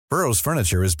Burrow's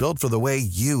furniture is built for the way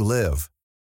you live.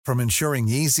 From ensuring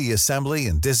easy assembly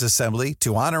and disassembly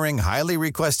to honoring highly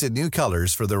requested new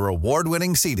colors for their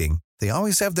award-winning seating, they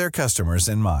always have their customers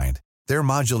in mind. Their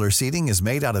modular seating is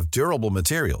made out of durable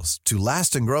materials to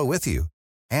last and grow with you.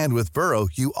 And with Burrow,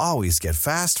 you always get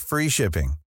fast, free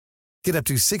shipping. Get up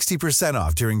to 60%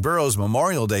 off during Burrow's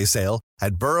Memorial Day sale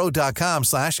at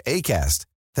burrow.com/ACAST.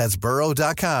 That's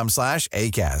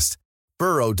burrow.com/ACAST.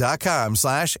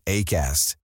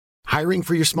 burrow.com/ACAST. Hiring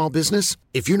for your small business?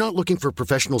 If you're not looking for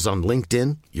professionals on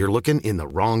LinkedIn, you're looking in the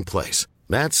wrong place.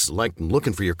 That's like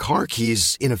looking for your car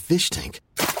keys in a fish tank.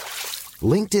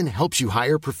 LinkedIn helps you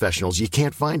hire professionals you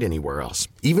can't find anywhere else,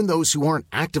 even those who aren't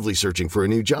actively searching for a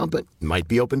new job but might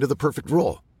be open to the perfect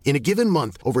role. In a given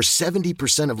month, over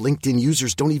 70% of LinkedIn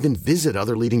users don't even visit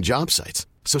other leading job sites.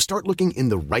 So start looking in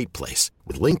the right place.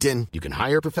 With LinkedIn, you can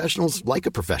hire professionals like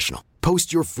a professional.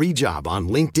 Post your free job on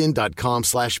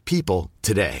linkedin.com/people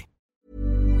today.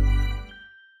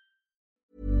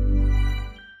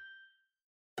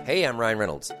 Hey, I'm Ryan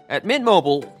Reynolds. At Mint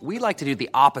Mobile, we like to do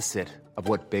the opposite of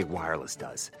what Big Wireless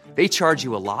does. They charge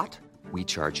you a lot, we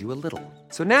charge you a little.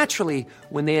 So naturally,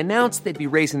 when they announced they'd be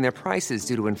raising their prices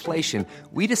due to inflation,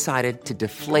 we decided to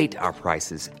deflate our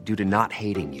prices due to not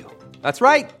hating you. That's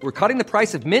right. We're cutting the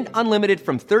price of Mint Unlimited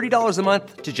from $30 a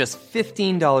month to just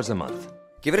 $15 a month.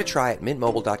 Give it a try at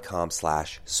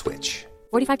mintmobile.com/switch.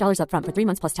 $45 up front for 3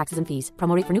 months plus taxes and fees.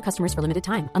 Promo rate for new customers for limited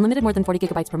time. Unlimited more than 40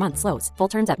 gigabytes per month. Slows full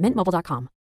terms at mintmobile.com.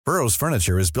 Burrow's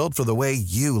furniture is built for the way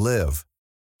you live.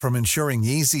 From ensuring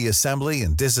easy assembly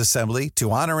and disassembly to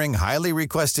honoring highly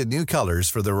requested new colors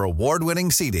for their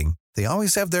award-winning seating, they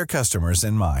always have their customers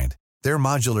in mind. Their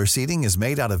modular seating is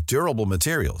made out of durable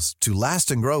materials to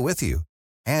last and grow with you.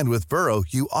 And with Burrow,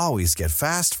 you always get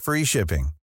fast, free shipping.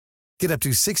 Get up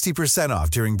to 60%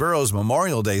 off during Burrow's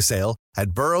Memorial Day sale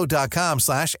at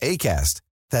burrow.com/ACAST.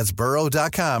 That's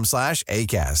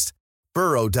burrow.com/ACAST.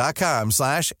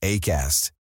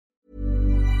 burrow.com/ACAST.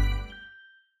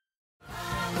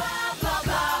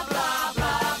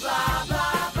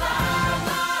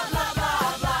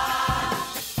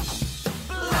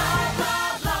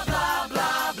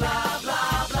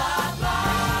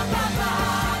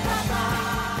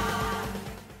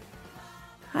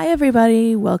 Hi,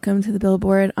 everybody. Welcome to the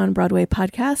Billboard on Broadway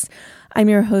podcast. I'm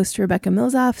your host, Rebecca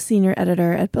Milzoff, senior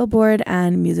editor at Billboard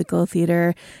and musical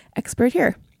theater expert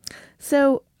here.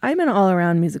 So I'm an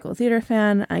all-around musical theater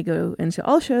fan. I go into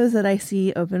all shows that I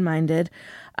see open-minded.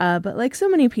 But like so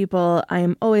many people,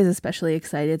 I'm always especially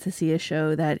excited to see a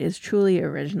show that is truly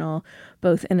original,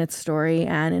 both in its story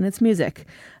and in its music.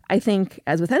 I think,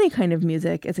 as with any kind of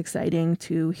music, it's exciting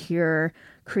to hear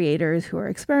creators who are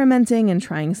experimenting and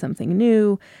trying something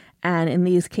new. And in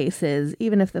these cases,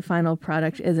 even if the final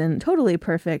product isn't totally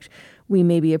perfect, we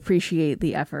maybe appreciate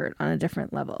the effort on a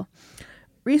different level.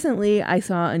 Recently, I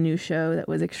saw a new show that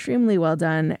was extremely well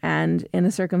done and, in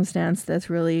a circumstance that's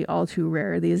really all too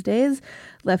rare these days,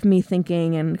 left me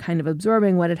thinking and kind of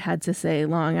absorbing what it had to say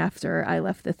long after I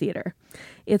left the theater.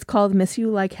 It's called Miss You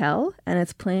Like Hell, and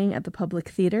it's playing at the Public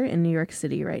Theater in New York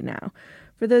City right now.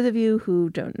 For those of you who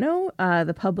don't know,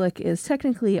 the Public is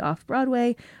technically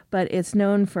off-Broadway, but it's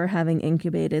known for having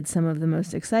incubated some of the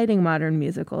most exciting modern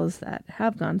musicals that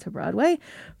have gone to Broadway,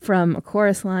 from A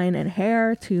Chorus Line and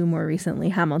Hair to more recently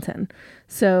Hamilton.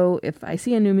 So if I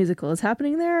see a new musical is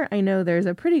happening there, I know there's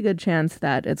a pretty good chance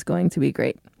that it's going to be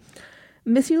great.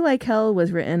 Miss You Like Hell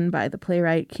was written by the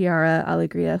playwright Chiara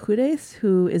Alegria Hudes,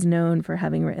 who is known for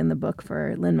having written the book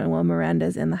for Lin-Manuel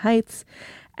Miranda's In the Heights,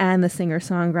 and the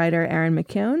singer-songwriter Aaron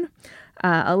McKeown.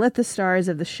 I'll let the stars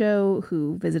of the show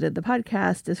who visited the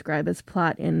podcast describe its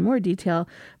plot in more detail,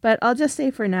 but I'll just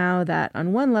say for now that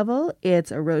on one level,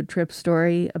 it's a road trip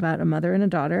story about a mother and a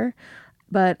daughter,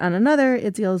 but on another,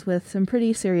 it deals with some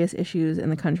pretty serious issues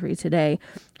in the country today,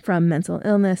 from mental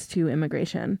illness to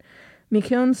immigration.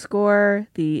 McKeown's score,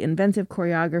 the inventive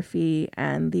choreography,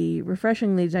 and the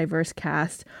refreshingly diverse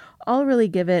cast all really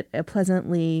give it a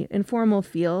pleasantly informal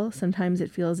feel. Sometimes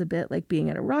it feels a bit like being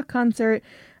at a rock concert.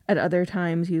 At other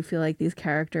times, you feel like these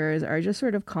characters are just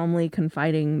sort of calmly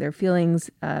confiding their feelings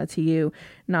to you,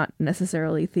 not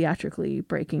necessarily theatrically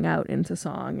breaking out into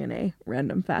song in a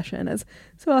random fashion, as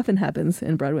so often happens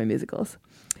in Broadway musicals.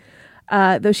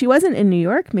 Though she wasn't in New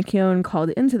York, McKeown called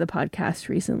into the podcast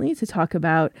recently to talk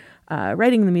about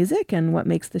writing the music and what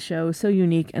makes the show so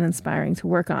unique and inspiring to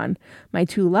work on. My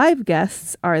two live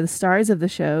guests are the stars of the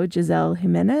show, Giselle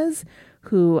Jimenez,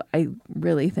 who I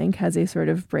really think has a sort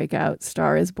of breakout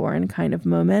Star is Born kind of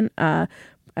moment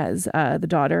as the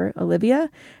daughter, Olivia,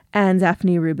 and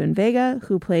Daphne Rubin Vega,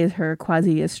 who plays her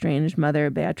quasi-estranged mother,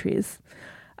 Beatriz.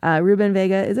 Ruben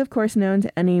Vega is, of course, known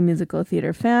to any musical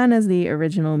theater fan as the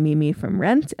original Mimi from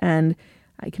Rent, and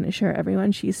I can assure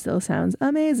everyone she still sounds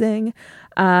amazing.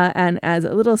 And as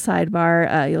a little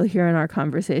sidebar, you'll hear in our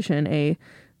conversation a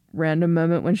random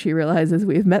moment when she realizes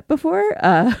we've met before,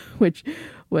 which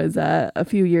was a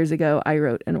few years ago. I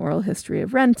wrote an oral history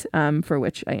of Rent, for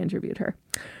which I interviewed her.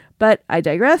 But I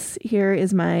digress. Here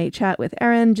is my chat with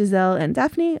Erin, Giselle, and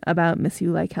Daphne about Miss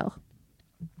You Like Hell.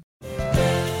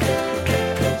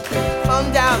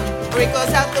 Calm down, or it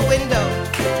goes out the window.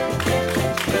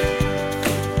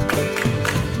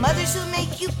 Mothers will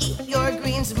make you eat your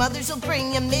greens. Mothers will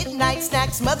bring you midnight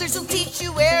snacks. Mothers will teach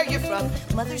you where you're from.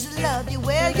 Mothers will love you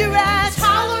where you're at.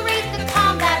 Tolerate the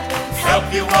combat wounds.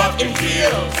 Help you walk in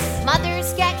heels.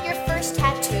 Mothers, get your first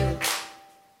tattoo.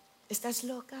 ¿Estás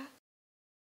loca?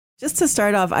 Just to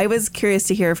start off, I was curious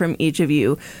to hear from each of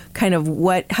you kind of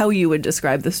how you would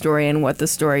describe the story and what the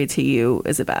story to you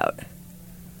is about.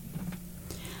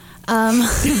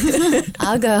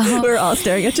 I'll go. We're all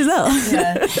staring at Giselle.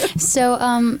 Yeah.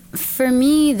 So for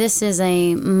me, this is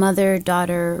a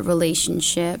mother-daughter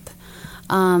relationship,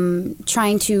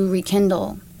 trying to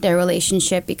rekindle their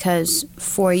relationship because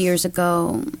 4 years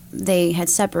ago they had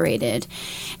separated.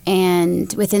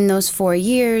 And within those 4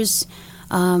 years,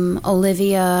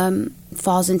 Olivia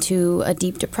falls into a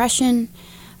deep depression.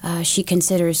 She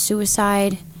considers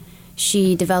suicide.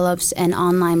 She develops an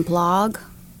online blog,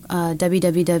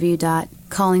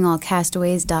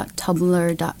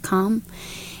 www.callingallcastaways.tumblr.com,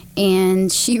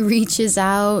 and she reaches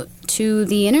out to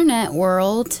the internet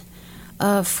world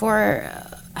for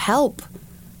help.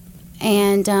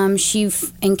 And she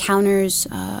encounters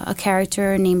a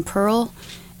character named Pearl,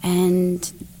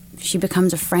 and she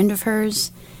becomes a friend of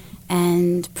hers,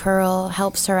 and Pearl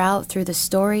helps her out through the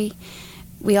story.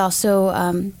 We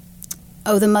also,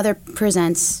 the mother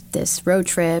presents this road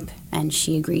trip, and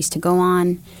she agrees to go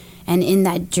on. And in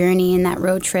that journey, in that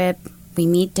road trip, we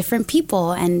meet different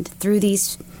people. And through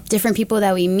these different people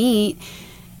that we meet,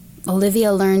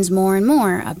 Olivia learns more and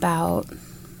more about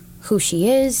who she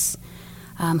is,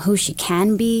 who she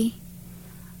can be,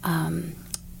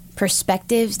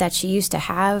 perspectives that she used to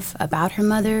have about her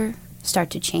mother start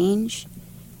to change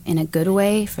in a good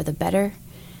way for the better.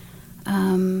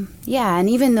 And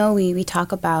even though we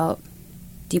talk about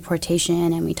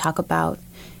deportation and we talk about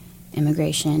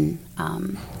immigration,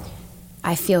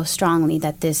 I feel strongly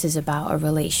that this is about a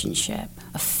relationship,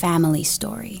 a family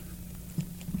story.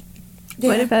 Yeah.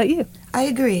 What about you? I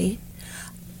agree.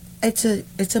 It's a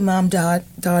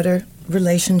mom-daughter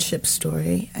relationship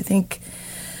story. I think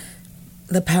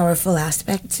the powerful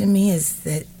aspect to me is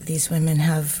that these women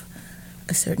have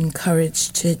a certain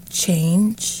courage to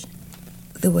change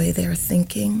the way they're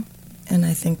thinking. And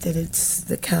I think that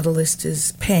the catalyst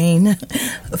is pain,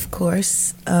 of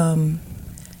course,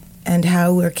 and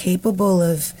how we're capable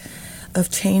of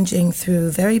changing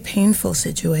through very painful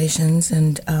situations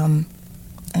and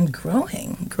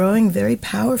growing very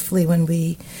powerfully when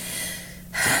we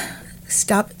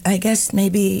stop, I guess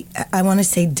maybe I want to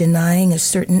say, denying a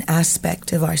certain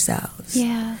aspect of ourselves.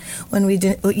 Yeah. When we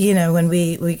when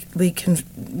we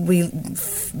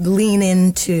lean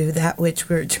into that which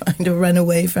we're trying to run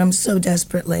away from so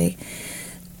desperately,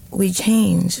 we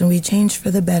change, and we change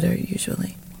for the better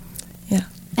usually. Yeah.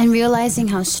 And realizing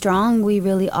how strong we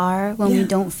really are when we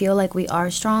don't feel like we are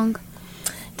strong.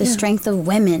 The strength of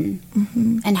women,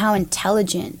 and how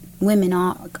intelligent women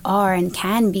are and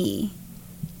can be.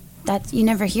 That you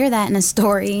never hear that in a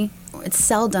story. It's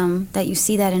seldom that you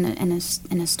see that in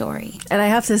a story. And I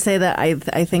have to say that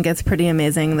I think it's pretty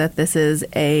amazing that this is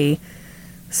a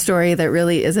story that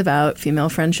really is about female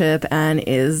friendship and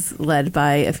is led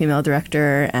by a female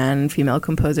director and female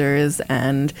composers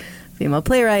and female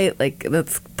playwright. Like,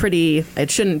 that's pretty,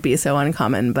 it shouldn't be so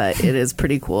uncommon, but it is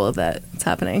pretty cool that it's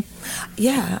happening.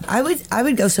 Yeah, I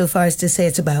would go so far as to say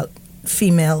it's about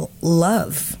female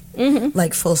love.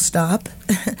 Like, full stop.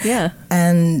 Yeah.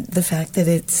 And the fact that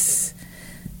it's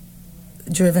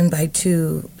driven by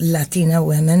two Latina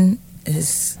women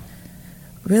is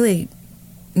really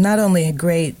not only a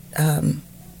great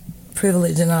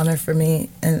privilege and honor for me,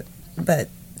 but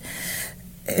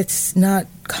it's not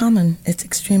common. It's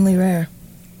extremely rare.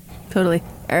 Totally.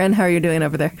 Erin, how are you doing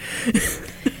over there?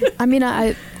 I mean,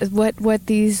 what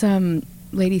these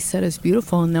ladies said is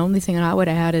beautiful, and the only thing I would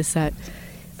add is that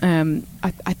I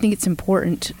think it's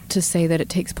important to say that it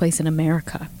takes place in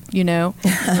America. You know?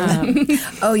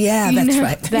 Oh yeah, that's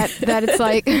right. That it's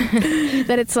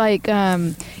like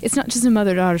it's not just a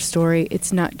mother-daughter story.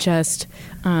 It's not just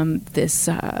this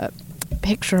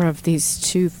picture of these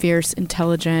two fierce,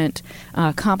 intelligent,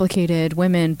 complicated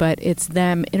women, but it's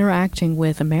them interacting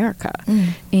with America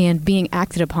and being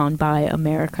acted upon by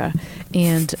America.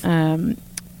 And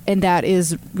that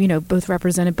is, both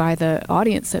represented by the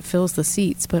audience that fills the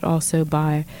seats, but also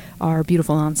by our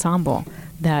beautiful ensemble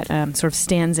that sort of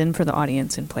stands in for the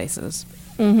audience in places.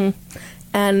 Mm-hmm.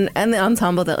 And the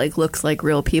ensemble that looks like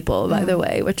real people, by the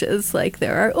way, which is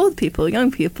there are old people, young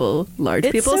people, large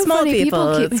people, so small funny.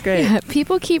 people. It's great. Yeah,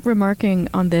 people keep remarking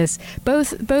on this, both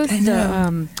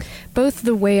the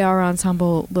way our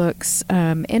ensemble looks,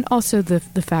 and also the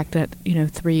fact that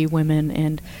 3 women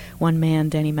and 1 man,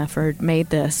 Danny Mefford,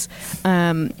 made this,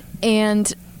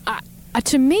 and.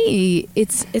 To me,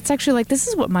 it's actually this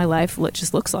is what my life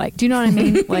just looks like. Do you know what I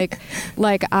mean?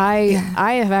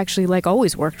 I have actually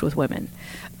always worked with women,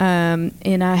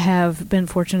 and I have been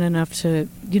fortunate enough to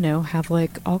have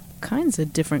all kinds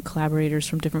of different collaborators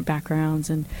from different backgrounds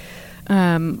and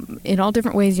in all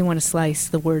different ways you want to slice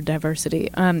the word diversity.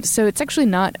 So it's actually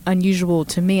not unusual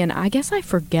to me, and I guess I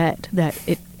forget that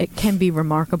it can be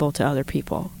remarkable to other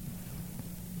people.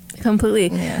 Completely.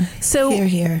 Yeah. So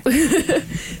here.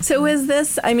 So is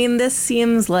this? I mean, this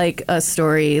seems like a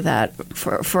story that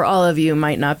for all of you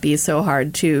might not be so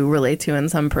hard to relate to in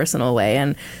some personal way,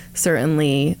 and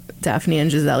certainly Daphne and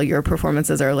Giselle, your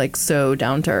performances are so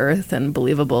down to earth and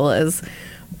believable as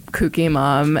kooky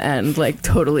mom and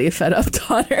totally fed up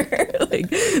daughter.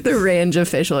 The range of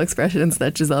facial expressions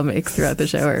that Giselle makes throughout the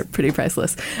show are pretty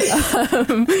priceless.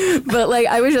 But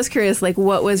I was just curious,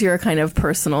 what was your kind of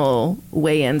personal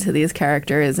way into these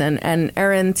characters, and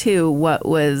Erin too? What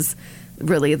was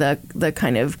really the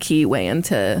kind of key way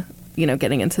into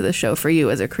getting into the show for you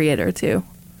as a creator too?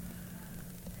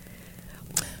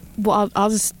 Well, I'll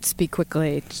just speak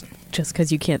quickly, just because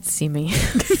you can't see me,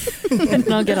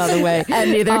 and I'll get out of the way.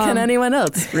 And neither can anyone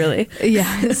else, really.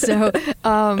 Yeah. So,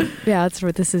 that's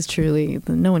what this is truly.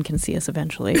 No one can see us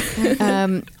eventually.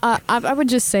 I would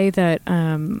just say that,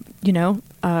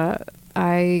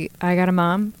 I got a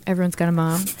mom. Everyone's got a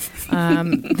mom.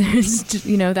 There's,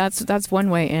 that's one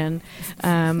way in.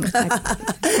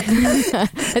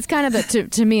 It's kind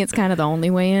of to me, it's kind of the only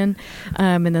way in,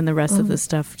 and then the rest of the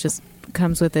stuff just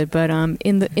comes with it. But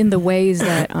in the ways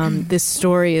that this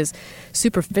story is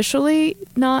superficially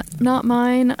not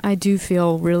mine, I do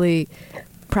feel really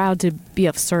proud to be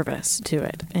of service to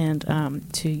it, and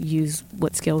to use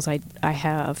what skills I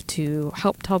have to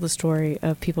help tell the story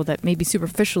of people that maybe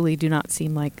superficially do not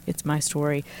seem like it's my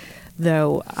story,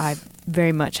 though I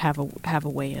very much have a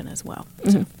way in as well.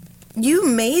 So. You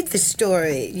made the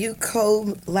story. You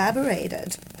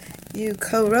collaborated. You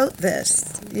co-wrote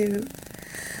this.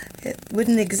 It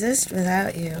wouldn't exist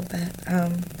without you, but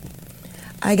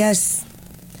I guess,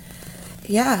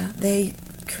 they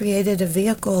created a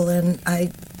vehicle, and I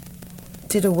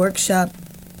did a workshop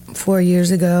 4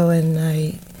 years ago, and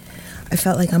I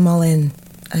felt like I'm all in.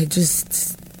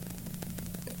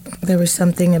 There was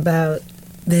something about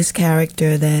this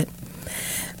character that,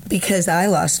 because I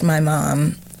lost my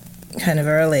mom kind of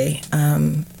early,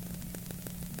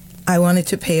 I wanted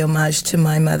to pay homage to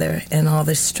my mother and all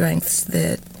the strengths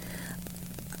that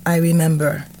I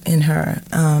remember in her.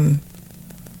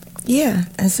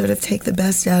 And sort of take the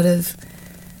best out of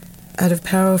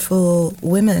powerful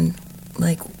women.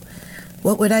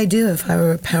 What would I do if I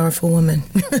were a powerful woman?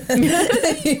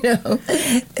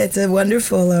 It's a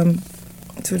wonderful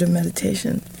sort of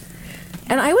meditation.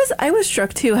 And I was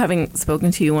struck too, having spoken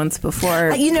to you once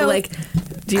before. Do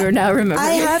you now remember?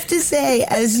 I have to say,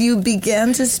 as you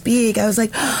began to speak, I was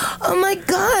like, "Oh my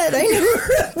God, I know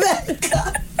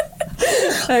Rebecca."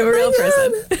 I'm a real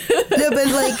person. No, but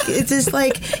it's just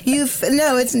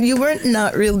you weren't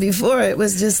not real before. It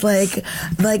was just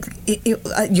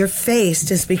your face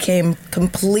just became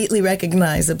completely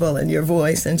recognizable in your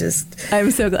voice, and just. I'm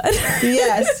so glad.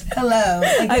 Yes. Hello.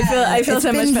 Again. I feel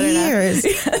so much better years. now.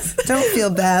 Yes. Don't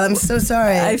feel bad. I'm so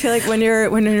sorry. I feel like when you're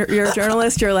a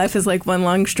journalist, your life is like one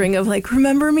long string of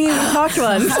remember me, we talked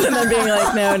once, and then being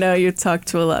no, you talked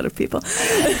to a lot of people.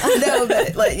 No,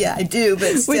 but I do.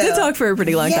 But still. We did talk for a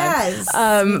pretty long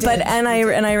time. But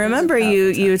I remember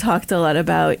you talked a lot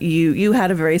about you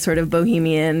had a very sort of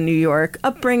bohemian New York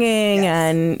upbringing,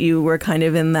 and you were kind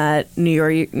of in that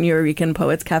Nuyorican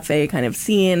Poets Cafe kind of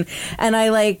scene, and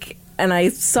I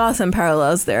saw some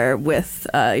parallels there with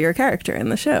your character in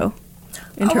the show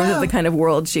in terms of the kind of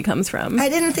world she comes from. I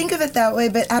didn't think of it that way,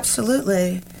 but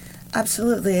absolutely.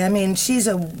 I mean, she's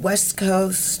a West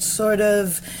Coast sort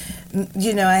of,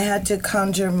 I had to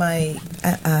conjure my,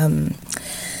 I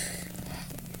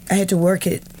had to work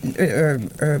it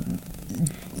or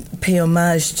pay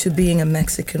homage to being a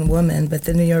Mexican woman, but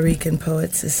the Nuyorican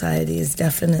Poets Society is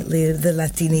definitely the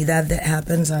Latinidad that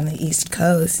happens on the East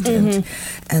Coast and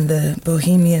the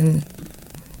Bohemian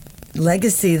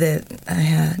legacy that I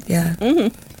had. Yeah,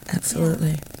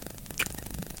 absolutely.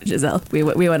 Giselle, we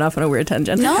went off on a weird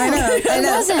tangent. No, it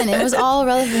wasn't. It was all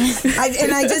relevant.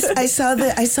 I saw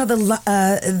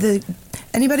the.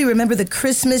 Anybody remember the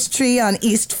Christmas tree on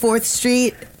East 4th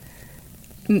Street?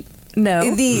 No.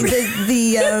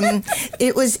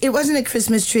 It wasn't a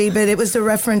Christmas tree, but it was the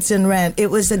reference in Rent. It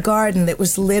was a garden that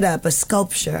was lit up, a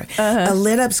sculpture. A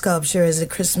lit up sculpture is a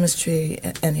Christmas tree.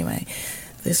 Anyway,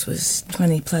 this was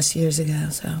 20 plus years ago,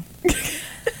 so.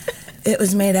 It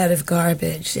was made out of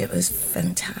garbage. It was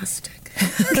fantastic.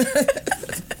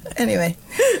 Anyway.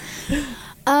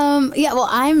 Yeah, well,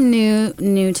 I'm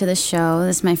new to the show.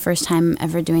 This is my first time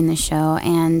ever doing the show,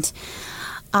 and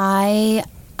I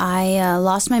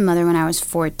lost my mother when I was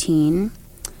 14.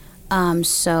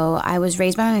 So I was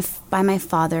raised by my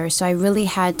father. So I really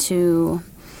had to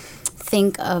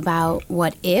think about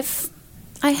what if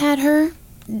I had her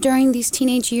during these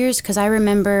teenage years, because I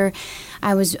remember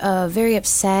I was very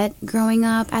upset growing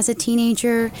up as a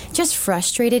teenager, just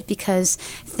frustrated because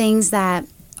things that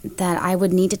I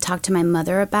would need to talk to my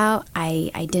mother about,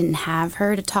 I didn't have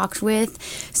her to talk with.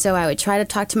 So I would try to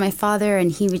talk to my father,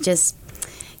 and he just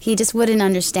wouldn't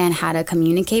understand how to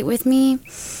communicate with me.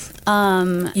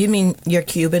 You mean your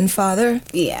Cuban father?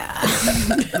 Yeah.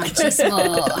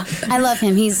 Machismo. I love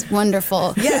him. He's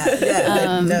wonderful.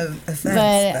 Yeah. No offense,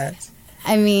 but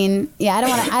I mean, yeah,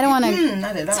 I don't want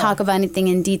to talk about anything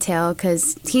in detail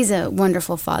because he's a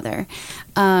wonderful father.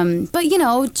 But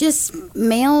just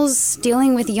males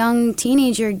dealing with young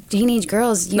teenage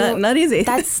girls, not easy.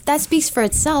 That speaks for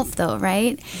itself, though,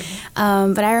 right?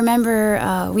 But I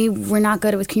remember we were not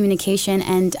good with communication,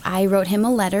 and I wrote him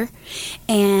a letter,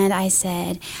 and I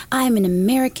said, "I'm an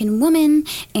American woman,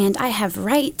 and I have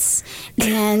rights,"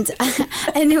 and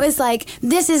and it was like,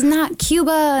 "This is not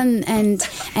Cuba,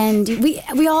 and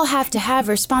we all have to have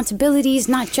responsibilities,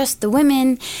 not just the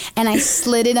women." And I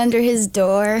slid it under his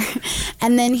door.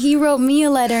 And then he wrote me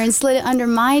a letter and slid it under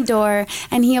my door,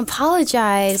 and he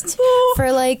apologized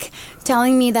for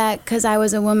telling me that because I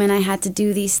was a woman I had to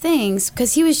do these things,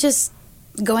 because he was just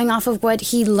going off of what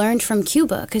he learned from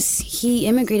Cuba, because he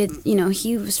immigrated,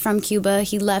 he was from Cuba.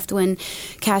 He left when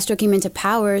Castro came into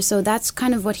power, so that's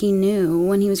kind of what he knew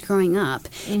when he was growing up.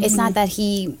 It's not that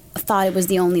he thought it was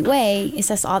the only way, it's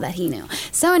just all that he knew.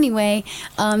 So anyway,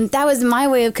 that was my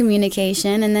way of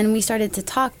communication, and then we started to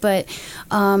talk, but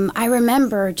I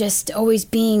remember just always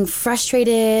being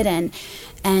frustrated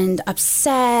and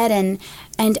upset, and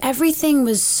everything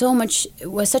was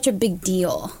such a big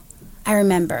deal. I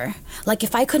remember,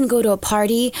 if I couldn't go to a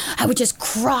party, I would just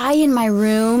cry in my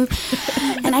room.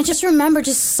 And I just remember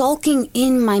just sulking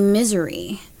in my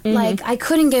misery. I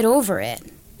couldn't get over it.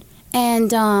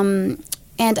 And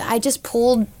I just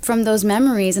pulled from those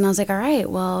memories, and I was like, all right,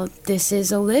 well, this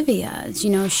is Olivia.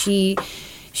 She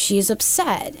is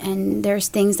upset, and there's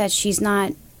things that she's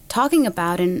not talking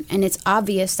about, and it's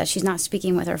obvious that she's not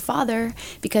speaking with her father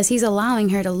because he's allowing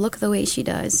her to look the way she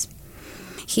does.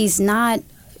 He's not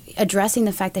addressing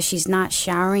the fact that she's not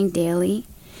showering daily.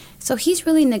 So he's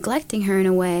really neglecting her in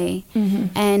a way,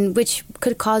 and which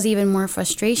could cause even more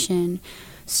frustration.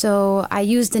 So I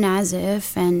used an as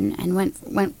if and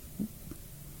went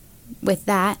with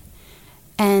that.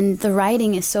 And the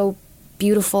writing is so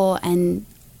beautiful, and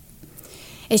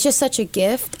it's just such a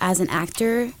gift as an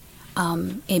actor.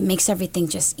 It makes everything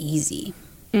just easy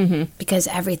because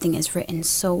everything is written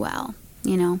so well,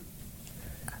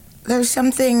 There's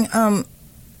something...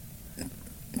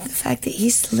 the fact that he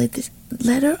slid the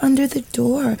letter under the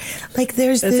door,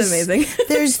 there's That's this amazing.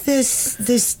 There's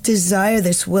this desire,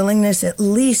 this willingness, at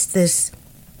least this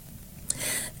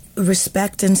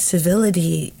respect and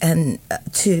civility, and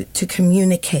to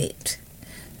communicate,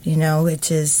 which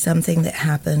is something that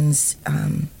happens,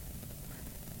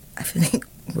 I think,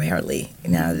 rarely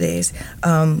nowadays.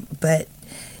 But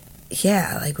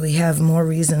yeah, we have more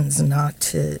reasons not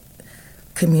to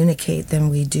communicate than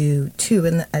we do too,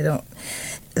 and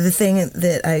the thing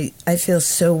that I feel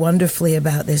so wonderfully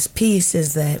about this piece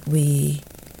is that we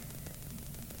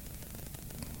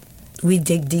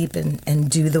dig deep and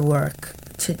do the work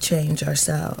to change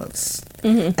ourselves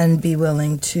and be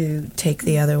willing to take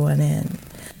the other one in.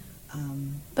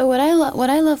 But what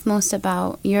I love most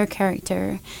about your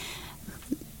character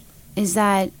is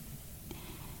that,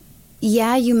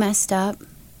 yeah, you messed up,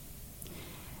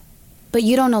 but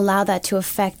you don't allow that to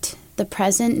affect the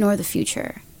present nor the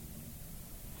future.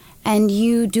 And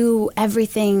you do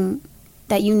everything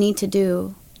that you need to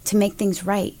do to make things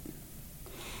right.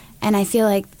 And I feel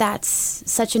like that's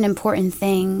such an important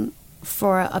thing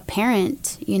for a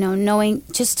parent, you know,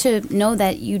 just to know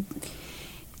that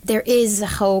there is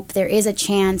hope, there is a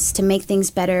chance to make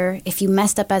things better. If you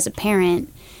messed up as a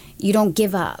parent, you don't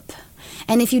give up.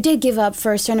 And if you did give up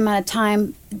for a certain amount of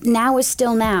time, now is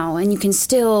still now, and you can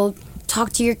still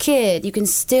talk to your kid, you can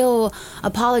still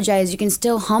apologize, you can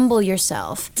still humble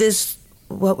yourself. Does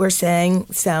what we're saying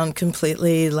sound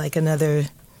completely like another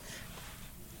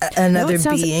being, another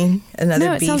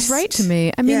beast? It sounds right to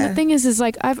me. I mean, the thing is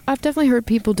like I've definitely heard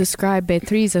people describe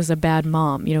Beatriz as a bad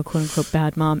mom, you know, quote unquote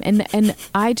bad mom, and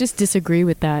I just disagree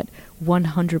with that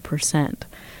 100%.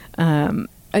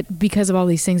 Because of all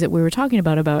these things that we were talking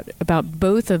about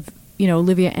both of, you know,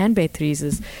 Olivia and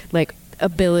Beatriz's like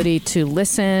ability to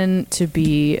listen, to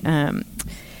be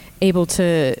able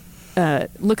to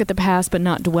look at the past but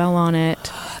not dwell on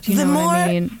it. You know what I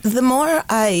mean? The more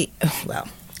I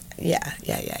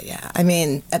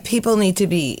mean, people need to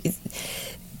be.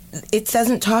 It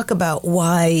doesn't talk about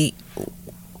why.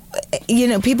 You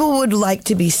know, people would like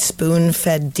to be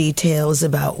spoon-fed details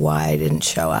about why I didn't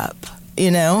show up. You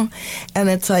know, and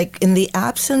it's like in the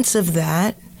absence of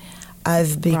that,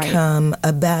 I've become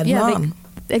a bad mom.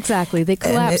 Exactly, they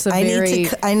collapse. I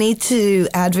need to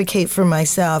advocate for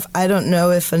myself. I don't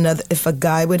know if a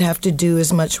guy would have to do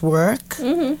as much work.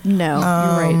 Mm-hmm. No,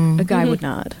 you're right. A guy would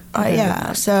not.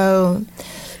 So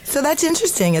that's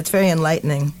interesting. It's very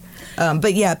enlightening.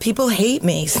 But yeah, people hate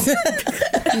me.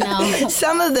 No.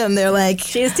 Some of them, they're like...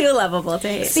 She's too lovable to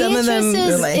hate. Some of them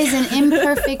is an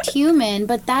imperfect human,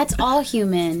 but that's all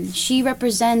human. She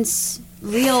represents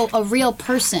a real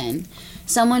person.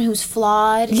 Someone who's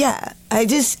flawed. Yeah,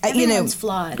 Everyone's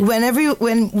flawed. When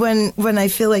I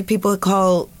feel like people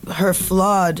call her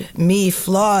flawed, me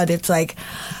flawed, it's like,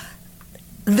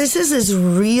 this is as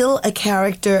real a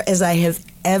character as I have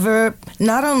ever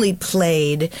not only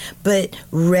played, but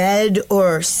read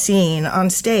or seen on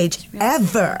stage,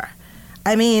 ever.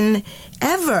 I mean,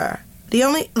 ever. The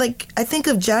only, like, I think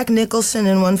of Jack Nicholson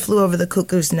in One Flew Over the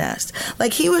Cuckoo's Nest.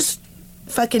 Like, he was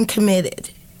fucking committed,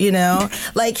 you know?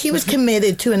 Like, he was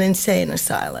committed to an insane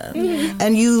asylum. Mm-hmm.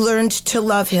 And you learned to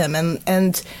love him.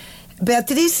 And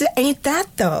Beatriz ain't that,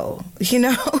 though, you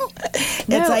know?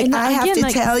 It's like, I have to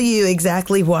tell you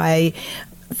exactly why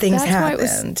things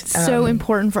happened. That's why it was so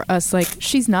important for us. Like,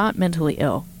 she's not mentally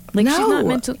ill. Like,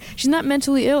 no. She's not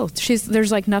mentally ill.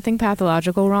 There's like nothing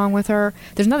pathological wrong with her.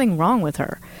 There's nothing wrong with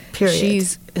her. Period.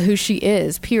 She's who she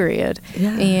is. Period.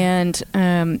 Yeah. And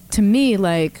to me,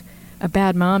 like, a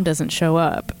bad mom doesn't show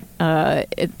up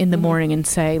in the morning and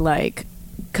say, like,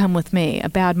 come with me. A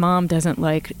bad mom doesn't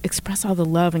like express all the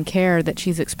love and care that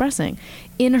she's expressing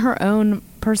in her own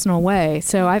personal way.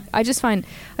 So I just find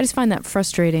that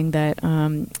frustrating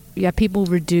that people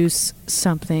reduce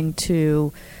something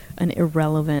to an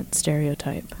irrelevant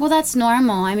stereotype. Well, that's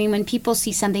normal. I mean, when people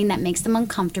see something that makes them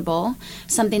uncomfortable,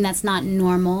 something that's not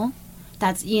normal,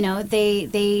 that's, you know,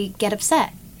 they get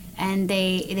upset. And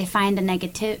they find a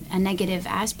negative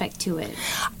aspect to it.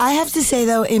 I have to say,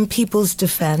 though, in people's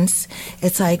defense,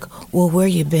 it's like, well, where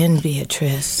you been,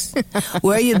 Beatriz?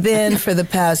 Where you been for the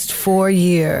past 4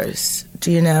 years?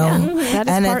 Do you know? Yeah.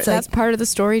 That's part of the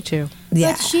story too.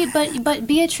 Yeah. But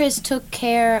Beatriz took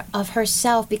care of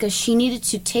herself because she needed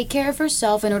to take care of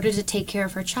herself in order to take care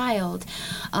of her child.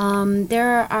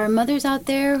 There are mothers out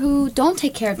there who don't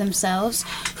take care of themselves,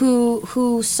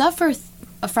 who suffer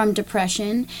from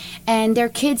depression, and their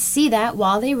kids see that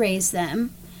while they raise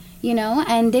them, you know,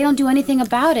 and they don't do anything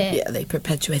about it. Yeah, they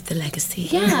perpetuate the legacy.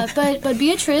 Yeah, but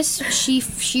Beatriz,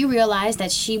 she realized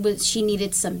that she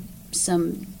needed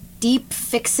some deep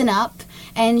fixing up,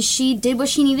 and she did what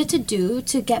she needed to do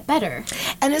to get better.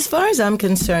 And as far as I'm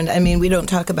concerned, I mean, we don't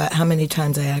talk about how many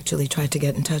times I actually tried to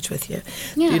get in touch with you.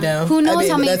 Yeah. You know? Who knows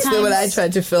how many times? That's what I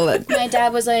tried to fill it. My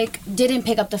dad was like, didn't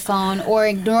pick up the phone or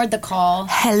ignored the call.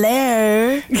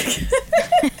 Hello.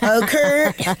 Oh,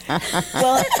 Kurt.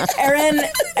 Well,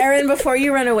 Erin, before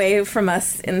you run away from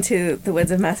us into the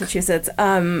woods of Massachusetts,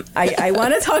 I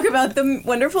want to talk about the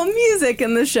wonderful music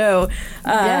in the show.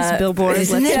 Yes, Billboard.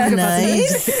 Isn't it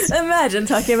nice? Imagine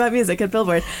talking about music at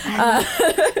Billboard.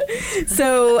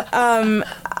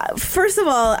 First of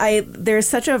all, there's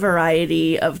such a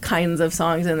variety of kinds of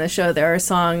songs in the show. There are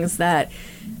songs that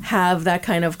have that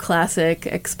kind of classic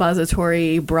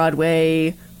expository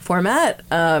Broadway format,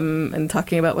 and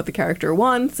talking about what the character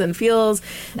wants and feels.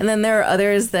 And then there are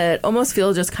others that almost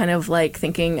feel just kind of like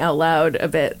thinking out loud a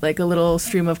bit, like a little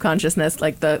stream of consciousness,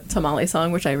 like the Tamale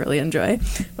song, which I really enjoy.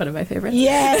 One of my favorites.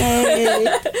 Yay!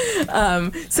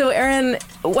 So Erin,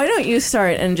 why don't you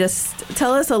start and just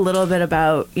tell us a little bit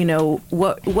about, you know,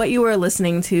 what you were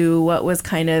listening to, what was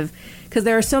kind of because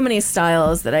there are so many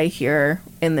styles that I hear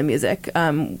in the music.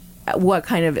 What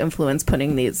kind of influence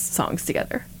putting these songs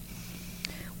together?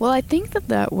 Well, I think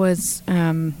that was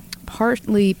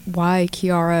partly why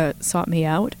Kiara sought me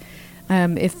out.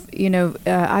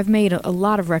 I've made a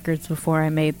lot of records before I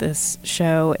made this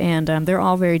show, and they're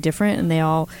all very different, and they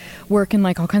all work in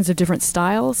like all kinds of different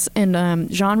styles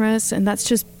and genres, and that's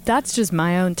just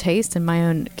my own taste and my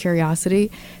own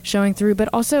curiosity showing through. But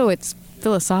also, it's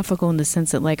philosophical in the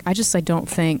sense that like I don't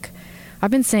think. I've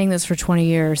been saying this for 20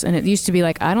 years, and it used to be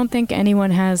like, I don't think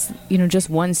anyone has, just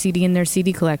one CD in their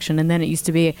CD collection. And then it used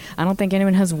to be, I don't think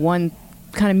anyone has one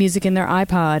kind of music in their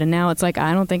iPod. And now it's like,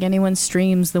 I don't think anyone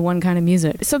streams the one kind of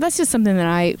music. So that's just something that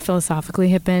I philosophically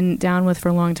have been down with for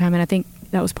a long time. And I think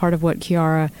that was part of what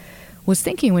Kiara was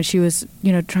thinking when she was,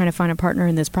 trying to find a partner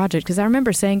in this project. Because I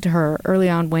remember saying to her early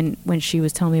on when she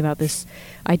was telling me about this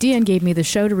idea and gave me the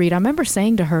show to read, I remember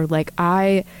saying to her, like,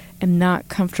 I am not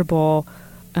comfortable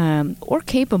or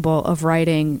capable of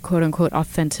writing quote unquote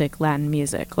authentic Latin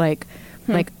music. Like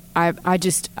I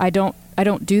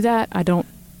don't do that. I don't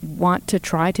want to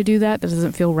try to do that. That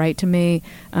doesn't feel right to me.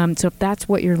 So if that's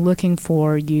what you're looking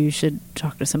for, you should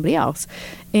talk to somebody else.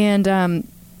 And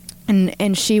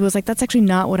she was like, that's actually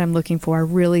not what I'm looking for. I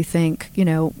really think,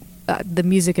 the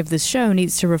music of this show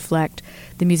needs to reflect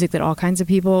the music that all kinds of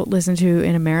people listen to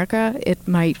in America. It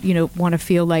might, want to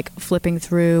feel like flipping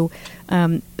through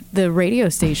the radio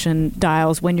station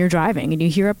dials when you're driving, and you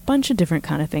hear a bunch of different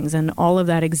kind of things, and all of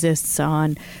that exists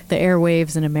on the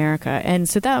airwaves in America. And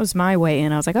so that was my way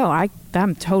in. I was like,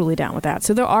 I'm totally down with that.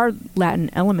 So there are Latin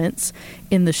elements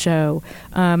in the show,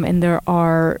 and there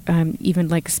are even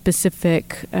like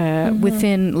specific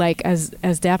within, like as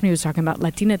Daphne was talking about,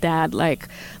 Latinidad,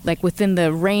 like within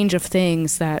the range of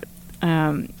things that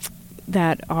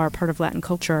are part of Latin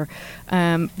culture.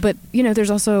 But,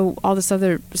 there's also all this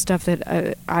other stuff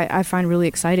that I find really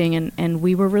exciting. And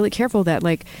we were really careful that,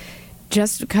 like,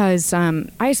 just because I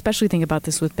especially think about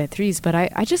this with Beatriz, but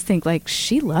I just think, like,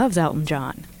 she loves Elton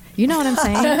John. You know what I'm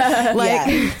saying?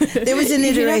 Like, there was an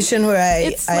iteration where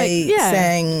I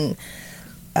sang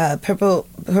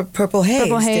Purple Haze,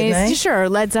 didn't I? Sure,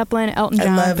 Led Zeppelin, Elton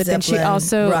John, but then she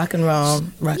also rock and roll.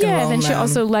 Then she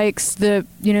also likes the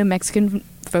Mexican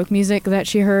folk music that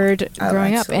she heard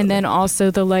growing up, and then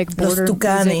also the like border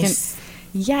music.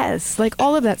 Yes, like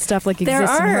all of that stuff like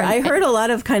exists. I heard a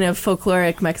lot of kind of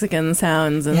folkloric Mexican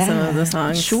sounds in some of the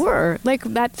songs. Sure, like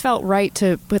that felt right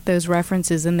to put those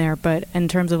references in there. But in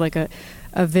terms of like a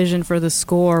vision for the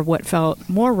score, what felt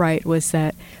more right was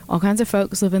that all kinds of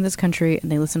folks live in this country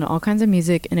and they listen to all kinds of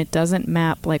music, and it doesn't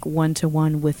map like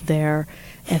one-to-one with their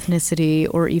ethnicity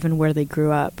or even where they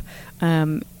grew up.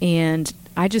 And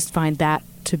I just find that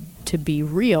to be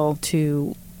real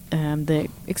to the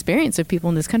experience of people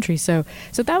in this country. So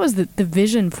that was the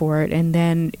vision for it. And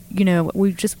then,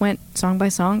 we just went song by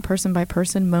song, person by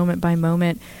person, moment by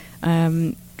moment,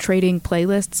 trading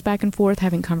playlists back and forth,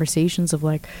 having conversations of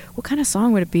like, what kind of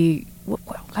song would it be?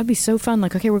 That'd be so fun.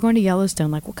 Like, okay, we're going to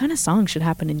Yellowstone. Like, what kind of song should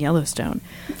happen in Yellowstone?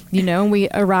 And we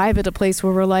arrive at a place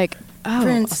where we're like,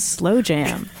 Prince. A slow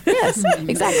jam. Yes,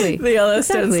 exactly. The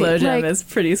Yellowstone slow jam is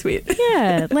pretty sweet.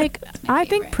 Yeah, like I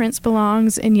think Prince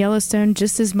belongs in Yellowstone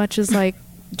just as much as like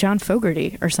John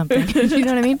Fogerty or something. You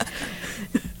know what I mean?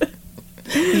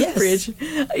 Yes.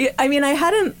 Bridge. I mean, I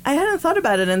hadn't thought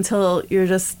about it until you're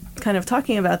just kind of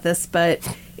talking about this,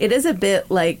 but it is a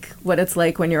bit like what it's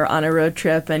like when you're on a road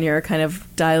trip and you're kind of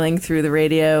dialing through the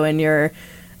radio and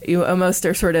you almost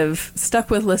are sort of stuck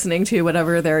with listening to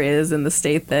whatever there is in the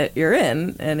state that you're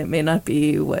in, and it may not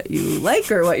be what you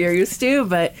like or what you're used to,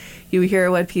 but you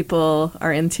hear what people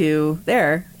are into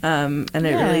there, and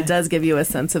it really does give you a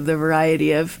sense of the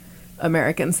variety of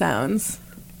American sounds.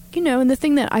 And the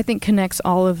thing that I think connects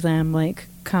all of them, like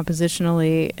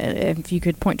compositionally, if you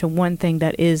could point to one thing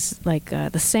that is like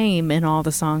the same in all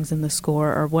the songs in the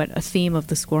score, or what a theme of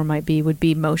the score might be, would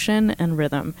be motion and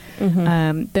rhythm.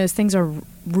 Those things are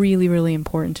really, really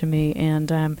important to me,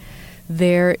 and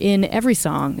they're in every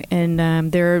song,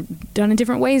 and they're done in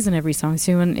different ways in every song.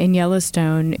 So in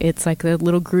Yellowstone, it's like the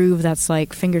little groove that's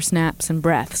like finger snaps and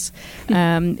breaths.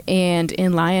 And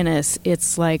in Lioness,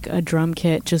 it's like a drum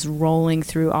kit just rolling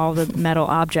through all the metal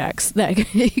objects that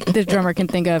the drummer can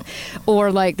think of.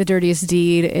 Or like The Dirtiest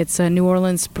Deed, it's a New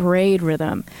Orleans parade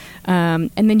rhythm.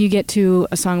 And then you get to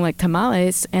a song like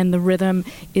Tamales, and the rhythm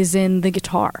is in the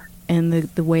guitar, and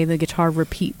the way the guitar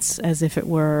repeats as if it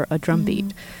were a drum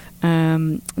beat.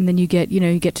 And then you get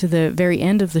to the very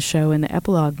end of the show in the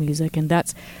epilogue music, and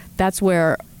that's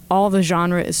where all the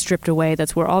genre is stripped away.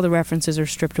 That's where all the references are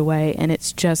stripped away, and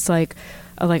it's just like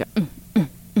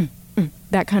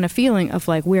that kind of feeling of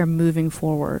like we are moving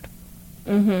forward.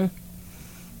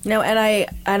 No, and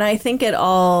I think it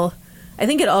all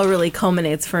really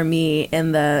culminates for me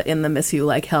in the Miss You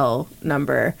Like Hell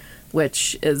number,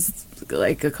 which is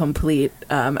like a complete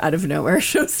out of nowhere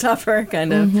showstopper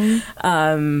kind of,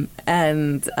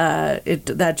 and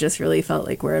that just really felt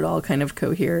like where it all kind of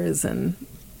coheres and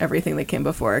everything that came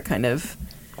before kind of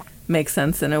makes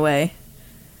sense in a way.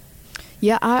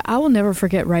 Yeah, I will never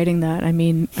forget writing that. I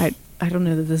mean, I don't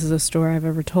know that this is a story I've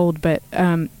ever told, but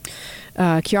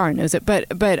Kiara knows it. But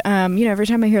you know, every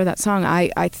time I hear that song,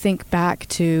 I think back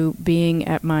to being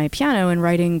at my piano and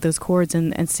writing those chords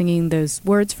and singing those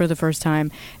words for the first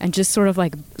time, and just sort of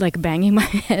like banging my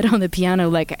head on the piano,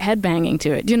 like head banging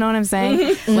to it. Do you know what I'm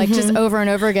saying? Like just over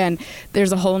and over again.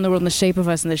 There's a hole in the world, in the shape of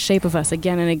us, and the shape of us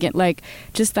again and again. Like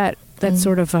just that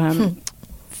sort of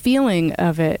feeling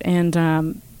of it,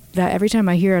 and that every time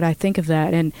I hear it, I think of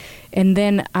that. And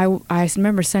then I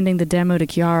remember sending the demo to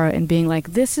Kiara and being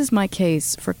like, this is my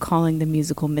case for calling the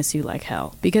musical Miss You Like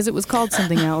Hell, because it was called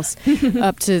something else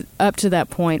up to that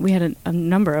point. We had a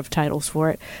number of titles for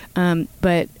it.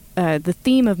 But the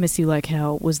theme of Miss You Like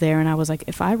Hell was there, and I was like,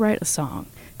 if I write a song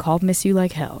called Miss You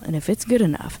Like Hell, and if it's good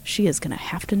enough, she is going to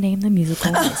have to name the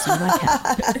musical Miss You Like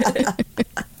Hell.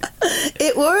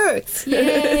 It worked.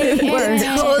 Yay.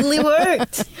 It totally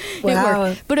worked. Wow. It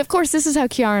worked. But of course, this is how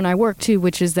Kiara and I work too,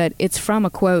 which is that it's from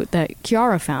a quote that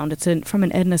Kiara found. It's from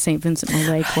an Edna St. Vincent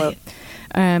Millay quote.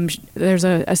 There's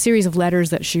a series of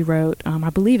letters that she wrote, I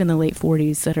believe in the late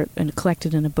 40s, that are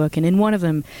collected in a book. And in one of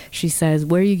them, she says,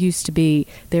 where you used to be,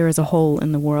 there is a hole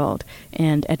in the world.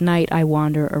 And at night, I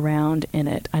wander around in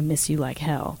it. I miss you like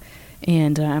hell.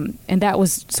 And that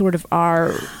was sort of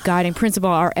our guiding principle,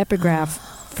 our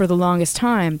epigraph for the longest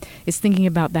time, is thinking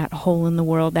about that hole in the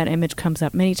world. That image comes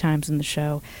up many times in the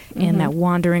show. And that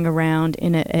wandering around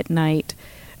in it at night,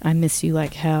 I miss you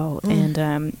like hell.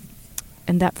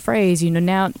 And that phrase, you know,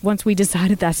 now once we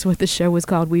decided that's what the show was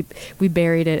called, we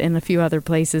buried it in a few other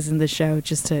places in the show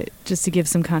just to give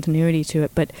some continuity to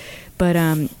it. But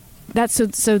that's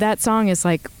so that song is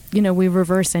like, you know, we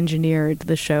reverse engineered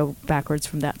the show backwards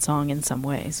from that song in some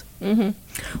ways.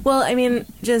 Well, I mean,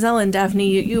 Giselle and Daphne,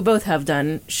 you both have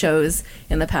done shows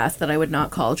in the past that I would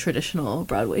not call traditional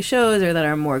Broadway shows, or that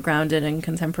are more grounded in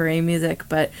contemporary music.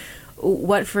 But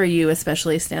what for you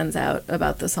especially stands out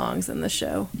about the songs in the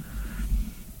show?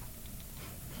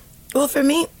 Well, for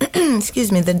me,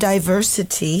 excuse me, the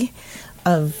diversity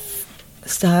of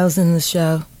styles in the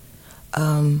show.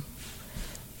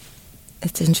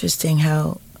 It's interesting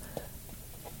how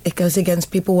it goes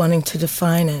against people wanting to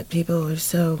define it. People are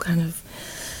so kind of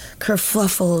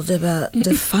kerfluffled about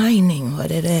defining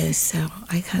what it is. So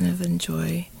I kind of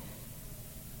enjoy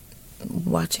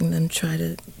watching them try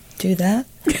to do that.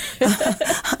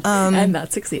 And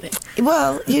not succeeding.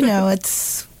 Well, you know,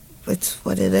 it's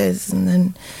what it is. And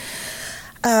then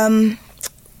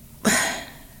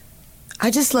I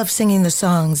just love singing the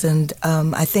songs, and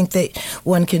I think that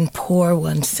one can pour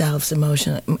oneself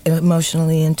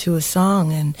emotionally into a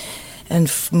song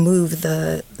and move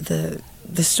the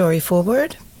story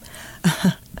forward.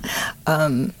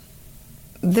 They're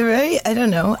very, I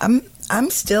don't know, I'm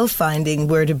still finding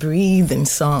where to breathe in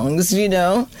songs, you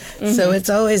know? So it's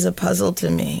always a puzzle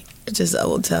to me, just I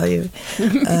will tell you.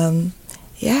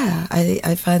 Yeah,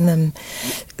 I find them,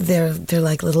 they're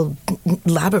like little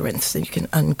labyrinths that you can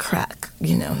uncrack,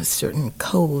 you know, certain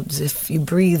codes if you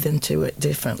breathe into it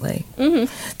differently.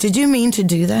 Did you mean to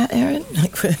do that, Erin?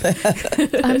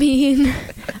 I mean,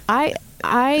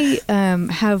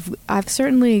 I've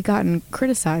certainly gotten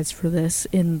criticized for this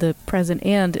in the present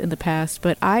and in the past,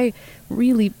 but I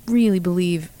really, really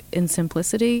believe in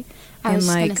simplicity. I was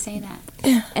and just going to say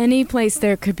that. Any place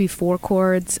there could be 4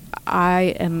 chords,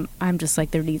 I'm just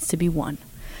like, there needs to be 1.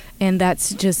 And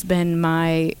that's just been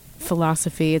my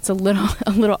philosophy. It's a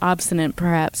little obstinate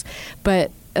perhaps,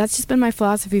 but that's just been my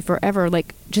philosophy forever.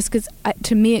 Like, just because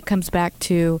to me it comes back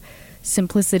to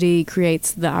simplicity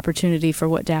creates the opportunity for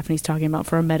what Daphne's talking about,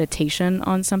 for a meditation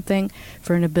on something,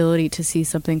 for an ability to see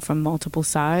something from multiple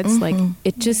sides. Like,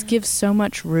 it just gives so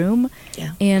much room.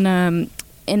 Yeah.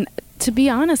 And to be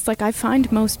honest, like, I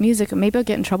find most music, maybe I'll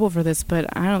get in trouble for this,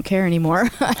 but I don't care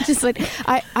anymore.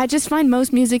 I just find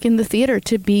most music in the theater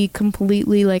to be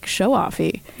completely like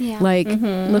show-offy. Yeah. Like,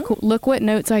 look what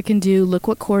notes I can do, look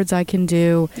what chords I can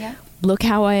do, look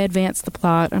how I advance the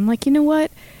plot. I'm like, you know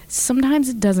what? Sometimes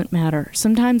it doesn't matter.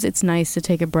 Sometimes it's nice to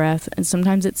take a breath, and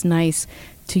sometimes it's nice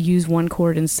to use 1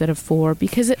 chord instead of 4,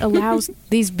 because it allows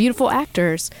these beautiful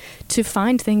actors to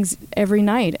find things every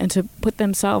night and to put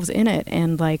themselves in it.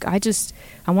 And like, I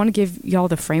want to give y'all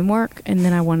the framework, and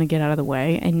then I want to get out of the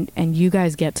way, and you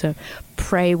guys get to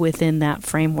pray within that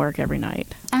framework every night.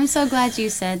 I'm I'm so glad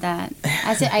you said that.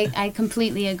 I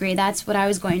completely agree. That's what I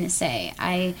was going to say.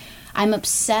 I'm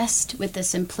obsessed with the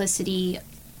simplicity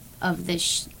of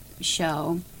this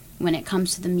show when it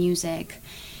comes to the music.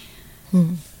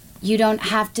 You don't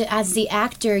have to, as the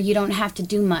actor, you don't have to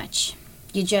do much.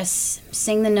 You just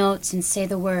sing the notes and say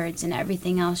the words, and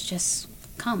everything else just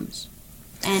comes.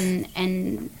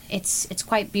 And it's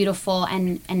quite beautiful,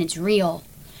 and it's real.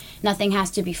 Nothing has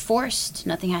to be forced.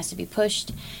 Nothing has to be pushed.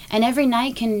 And every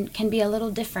night can be a little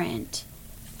different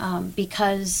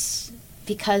because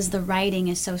the writing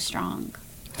is so strong.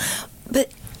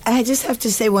 But I just have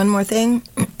to say one more thing.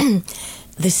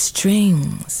 The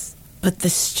strings. But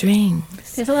the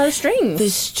strings. There's a lot of strings.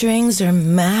 The strings are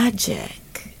magic.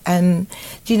 And,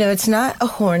 it's not a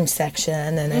horn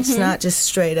section, and it's not just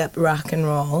straight up rock and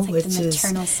roll, it's like which the is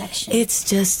maternal section. It's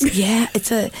just it's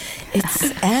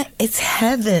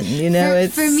heaven,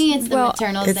 For me, it's the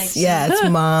maternal section. Yeah, it's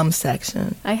mom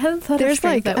section. I hadn't thought of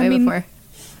strings that way before.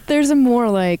 There's a more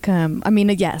like,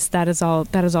 yes, that is all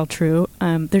true.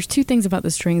 There's two things about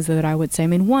the strings that I would say. I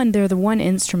mean, one, they're the one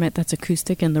instrument that's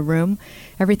acoustic in the room.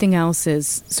 Everything else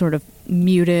is sort of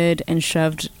muted and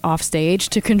shoved off stage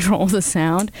to control the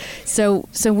sound. So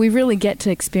we really get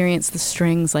to experience the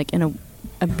strings like in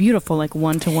a beautiful like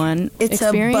one-to-one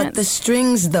experience. But the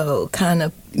strings though kind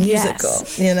of musical,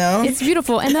 It's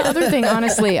beautiful. And the other thing,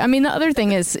 honestly, the other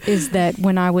thing is that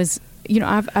when I was,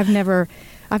 I've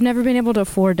never been able to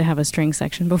afford to have a string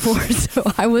section before, so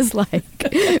I was like,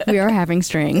 we are having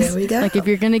strings. There we go. Like, if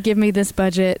you're going to give me this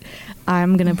budget,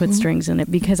 I'm going to put strings in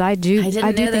it, because I do know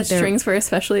think that strings were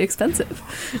especially expensive.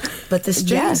 But the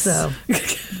strings, though.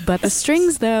 But the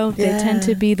strings, though, they tend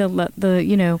to be the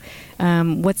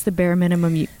what's the bare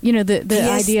minimum, the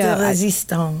idea.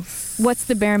 What's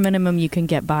the bare minimum you can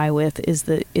get by with is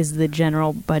the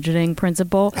general budgeting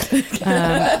principle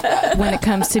when it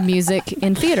comes to music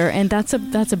in theater, and that's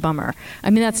a bummer. I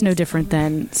mean, that's no different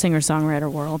than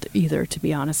singer-songwriter world either, to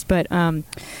be honest. But I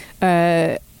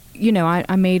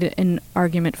made an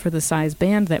argument for the size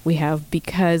band that we have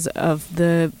because of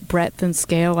the breadth and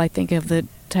scale, I think, of the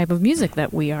type of music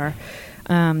that we are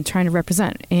trying to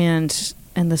represent, and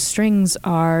the strings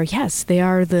are, yes, they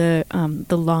are the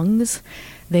lungs.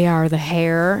 They are the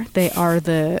hair. They are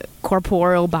the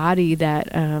corporeal body that,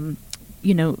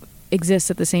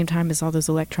 exists at the same time as all those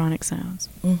electronic sounds.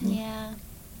 Mm-hmm. Yeah.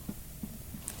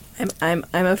 I'm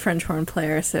a French horn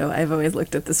player, so I've always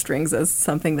looked at the strings as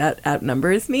something that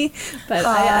outnumbers me. But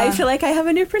I feel like I have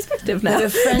a new perspective now. The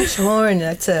French horn,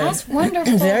 that's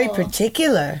wonderful. Very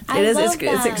particular. I love that.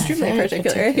 It's extremely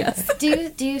particular. Yes.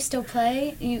 Do you still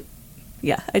play?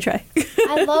 Yeah, I try.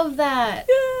 I love that.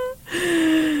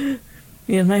 Yeah.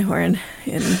 Me and my horn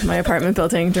in my apartment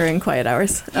building during quiet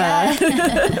hours.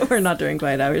 Yeah. We're not during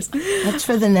quiet hours. That's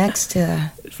for the next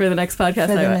podcast.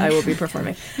 I will be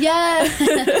performing. Yeah.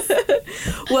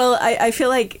 Well, I feel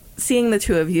like seeing the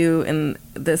two of you in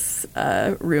this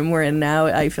room we're in now,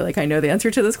 I feel like I know the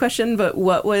answer to this question. But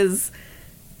what was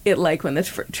it like when the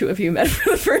two of you met for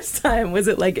the first time? Was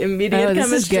it like immediate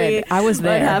chemistry? Is good. I was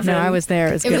there. No, I was there.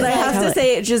 It was good. I have to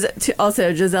say,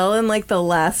 also Giselle in like the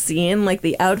last scene, like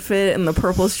the outfit and the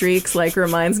purple streaks, like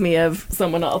reminds me of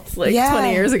someone else, like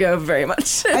 20 years ago, very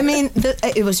much. I mean,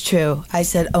 it was true. I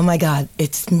said, "Oh my God,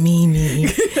 it's Mimi,"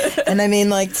 and I mean,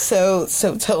 like so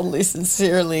totally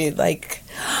sincerely, like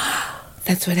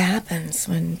that's what happens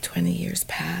when 20 years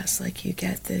pass. Like you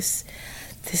get this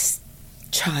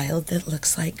child that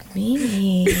looks like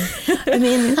Mimi. I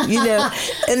mean,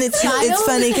 and it's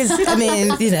funny because, I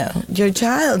mean, your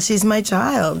child, she's my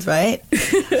child, right?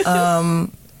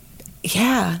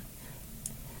 Yeah.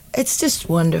 It's just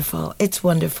wonderful. It's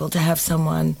wonderful to have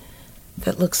someone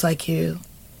that looks like you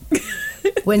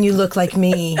when you look like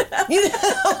me. I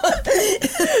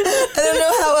don't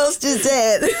know how else to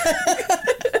say it.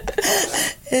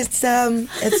 It's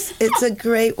a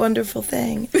great, wonderful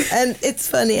thing, and it's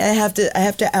funny. I have to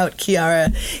out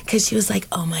Kiara because she was like,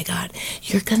 "Oh my God,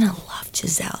 you're gonna love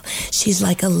Giselle. She's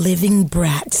like a living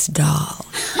Bratz doll."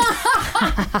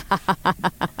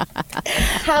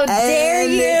 How dare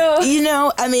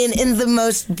you? I mean, in the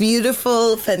most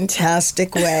beautiful,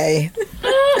 fantastic way.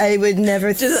 I would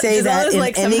never say Giselle that is in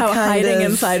like any somehow kind hiding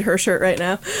of... inside her shirt right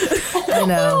now. I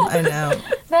know.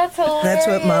 That's hilarious. That's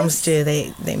what moms do.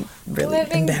 They really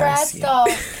living embarrass Bratz you. doll.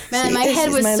 Man, my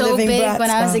head was my so living big Bratz when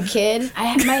I was a doll. kid.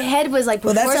 My head was like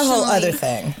Well, that's a whole other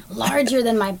proportionally thing. larger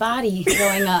than my body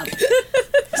growing up.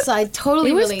 So I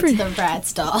totally relate to the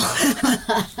Bratz doll.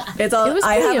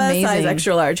 I have amazing. a size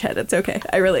extra large head. It's okay.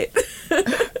 I relate.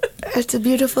 It's a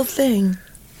beautiful thing.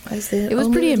 It was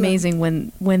pretty amazing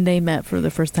when they met for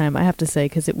the first time, I have to say,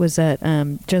 because it was at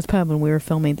Joe's Pub when we were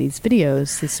filming these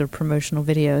videos, these sort of promotional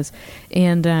videos,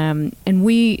 and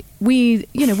we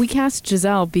cast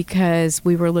Giselle because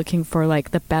we were looking for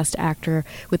like the best actor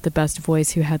with the best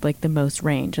voice who had like the most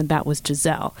range, and that was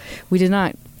Giselle. We did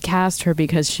not cast her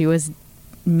because she was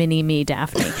mini me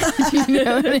Daphne. You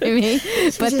know what I mean?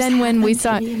 But then when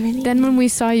we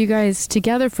saw you guys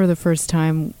together for the first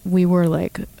time, we were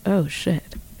like, oh shit.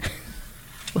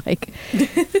 Like,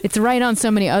 it's right on so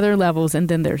many other levels, and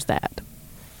then there's that.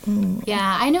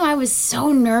 Yeah, I know. I was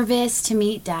so nervous to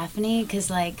meet Daphne because,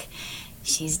 like,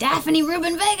 she's Daphne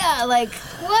Rubin Vega. Like,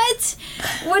 what?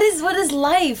 What is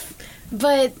life?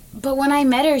 But when I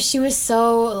met her, she was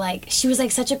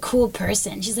such a cool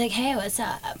person. She's like, hey, what's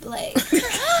up? Like,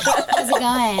 how's it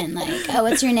going? Like, oh,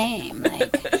 what's your name?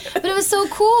 Like, but it was so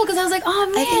cool because I was like,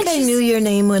 oh man, I think I knew your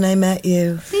name when I met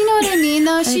you. You know what I mean?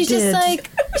 Though she's just did. like,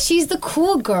 she's the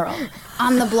cool girl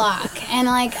on the block, and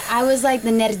like I was like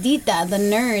the nerdita, the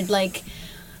nerd, like.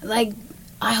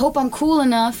 I hope I'm cool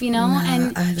enough, you know? No,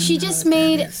 and I don't she know just what that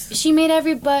made is. she made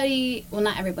everybody, well,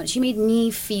 not everybody. She made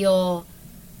me feel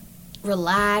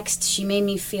relaxed. She made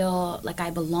me feel like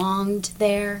I belonged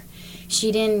there.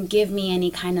 She didn't give me any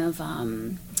kind of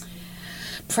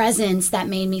presence that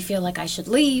made me feel like I should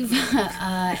leave.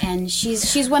 And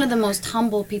she's one of the most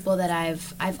humble people that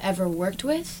I've ever worked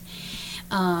with.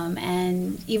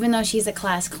 And even though she's a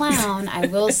class clown, I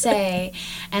will say,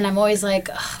 and I'm always like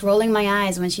rolling my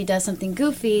eyes when she does something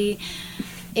goofy,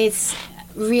 it's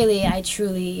really, I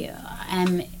truly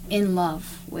am in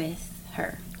love with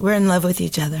her. We're in love with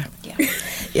each other. Yeah.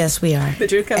 Yes, we are. The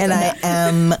truth comes and out. I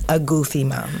am a goofy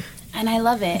mom. And I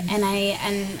love it. And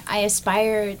I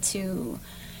aspire to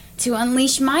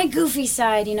unleash my goofy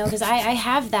side, you know, because I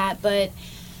have that, but,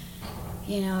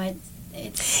 you know,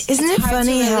 it's Isn't it hard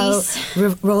funny to how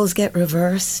release. roles get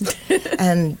reversed?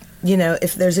 And, you know,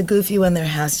 if there's a goofy one, there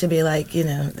has to be like, you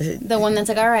know, The one that's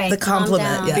like, all right, the calm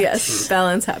compliment, down. yeah. Yes,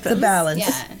 balance happens. the balance.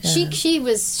 Yeah.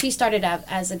 She started out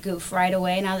as a goof right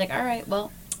away, and I was like, all right,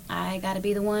 well, I got to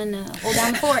be the one to hold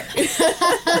down the fort.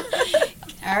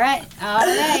 All right.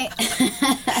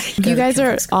 You guys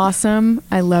are awesome.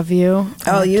 I love you.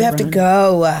 Oh, you have to run.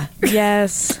 go.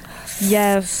 Yes.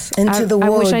 Into the I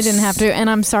wish I woods. didn't have to, and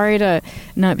I'm sorry to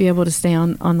not be able to stay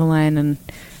on the line and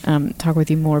talk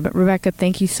with you more. But Rebecca,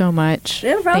 thank you so much.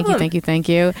 No problem. Thank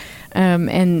you.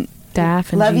 And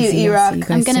Daph and Love you, GZ, I'll see E-Rock. guys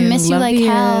I'm gonna soon. miss you Love like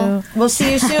hell. We'll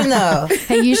see you soon, though.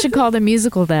 Hey, you should call the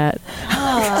musical that.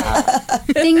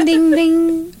 Ding, ding,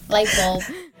 ding. Light bulb.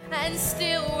 And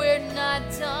still we're not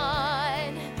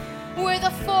done. Where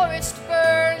the forest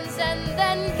burns and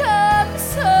then comes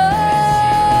sun.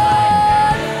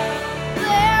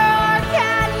 There are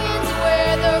canyons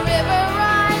where the river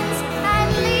runs and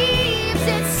leaves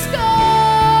its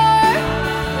scar.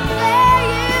 There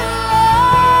you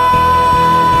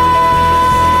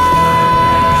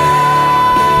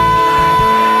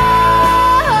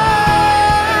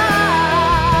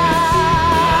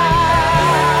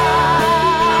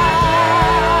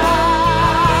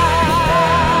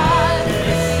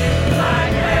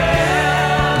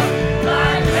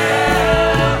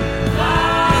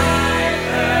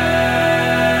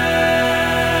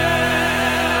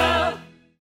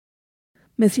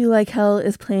Miss You Like Hell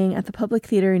is playing at the Public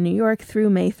Theater in New York through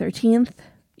May 13th.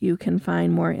 You can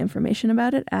find more information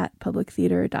about it at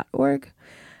publictheater.org.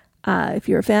 If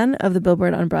you're a fan of the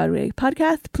Billboard on Broadway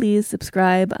podcast, please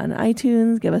subscribe on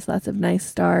iTunes. Give us lots of nice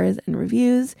stars and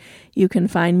reviews. You can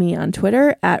find me on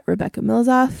Twitter at Rebecca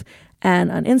Milzoff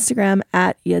and on Instagram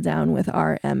at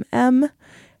YaDownWithRMM.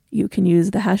 You can use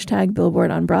the hashtag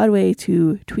Billboard on Broadway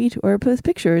to tweet or post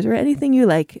pictures or anything you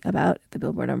like about the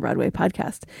Billboard on Broadway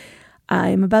podcast.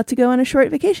 I'm about to go on a short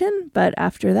vacation, but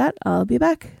after that, I'll be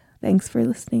back. Thanks for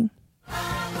listening.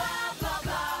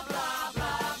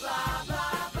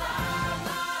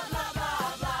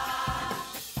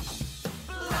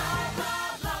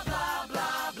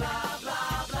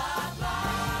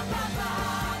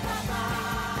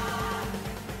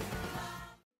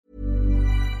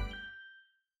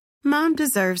 Mom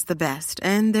deserves the best,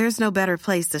 and there's no better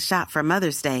place to shop for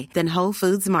Mother's Day than Whole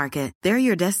Foods Market. They're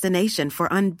your destination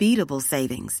for unbeatable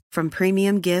savings, from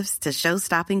premium gifts to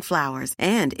show-stopping flowers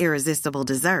and irresistible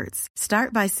desserts.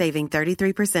 Start by saving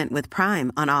 33% with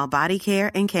Prime on all body care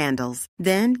and candles.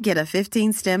 Then get a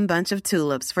 15-stem bunch of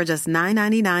tulips for just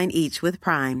 $9.99 each with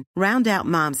Prime. Round out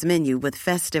Mom's menu with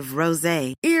festive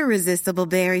rosé, irresistible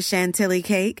berry chantilly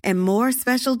cake, and more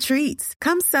special treats.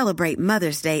 Come celebrate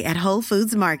Mother's Day at Whole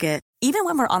Foods Market. Even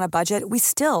when we're on a budget, we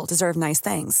still deserve nice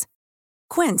things.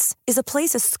 Quince is a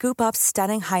place to scoop up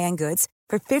stunning high-end goods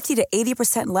for 50 to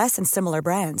 80% less than similar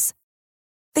brands.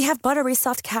 They have buttery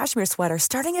soft cashmere sweaters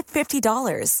starting at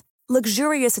 $50,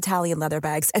 luxurious Italian leather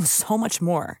bags, and so much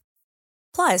more.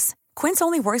 Plus, Quince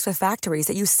only works with factories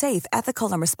that use safe,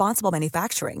 ethical, and responsible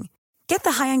manufacturing. Get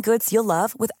the high-end goods you'll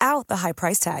love without the high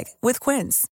price tag with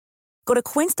Quince. Go to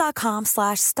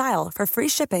quince.com/style for free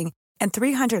shipping and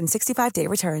 365-day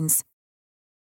returns.